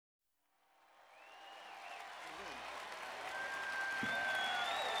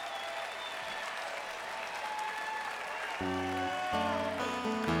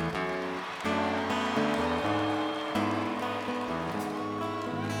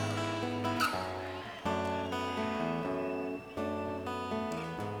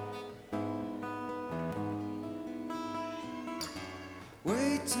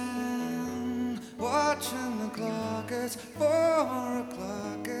It's 4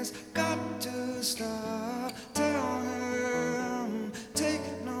 o'clock, it's got to stop. Tell him, take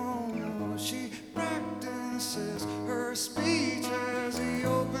no more. She practices her speech as he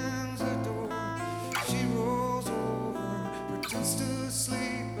opens the door. She rolls over, pretends to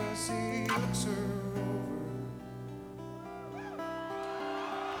sleep as he looks her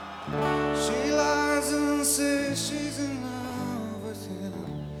over. She lies and says she's in love with him.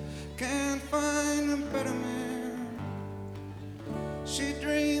 Can't find a better man. She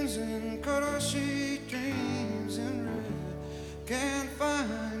dreams in color, she dreams in red. Can't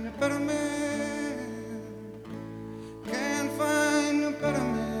find a better man. Can't find a better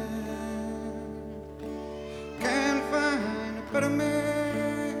man. Can't find a better man.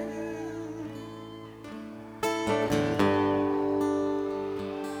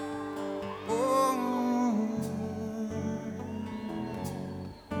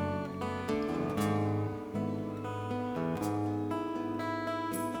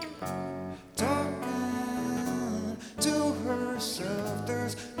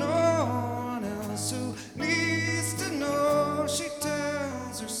 There's no one else who needs to know, she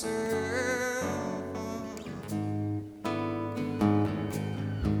tells herself.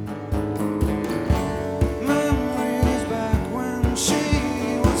 Memories back when she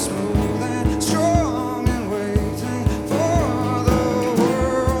was smooth and strong and waiting for the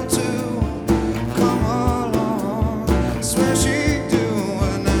world to come along. Swear she'd do,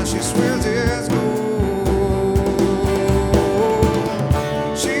 and now she swears it's gold.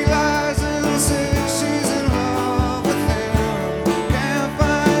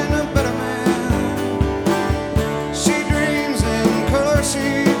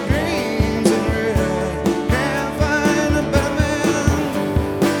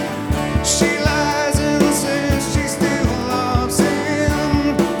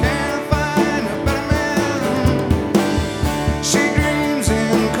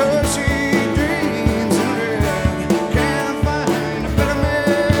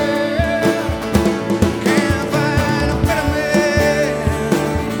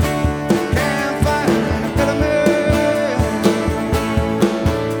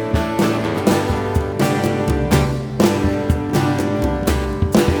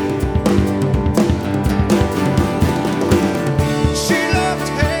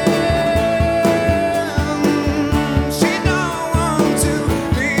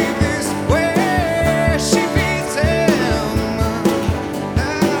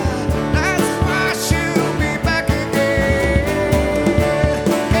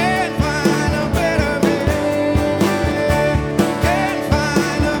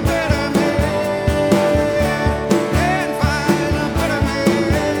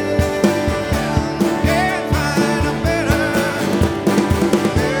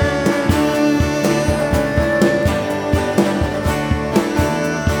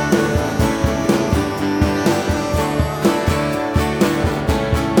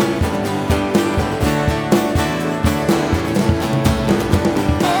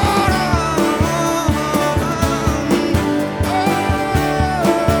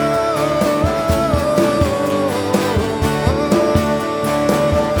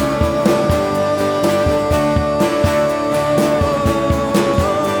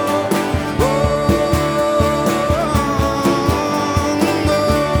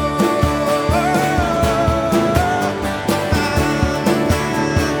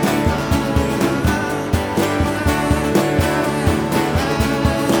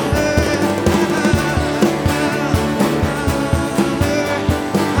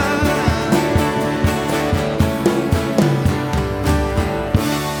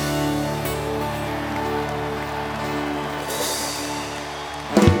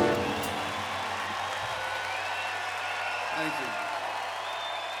 Thank you.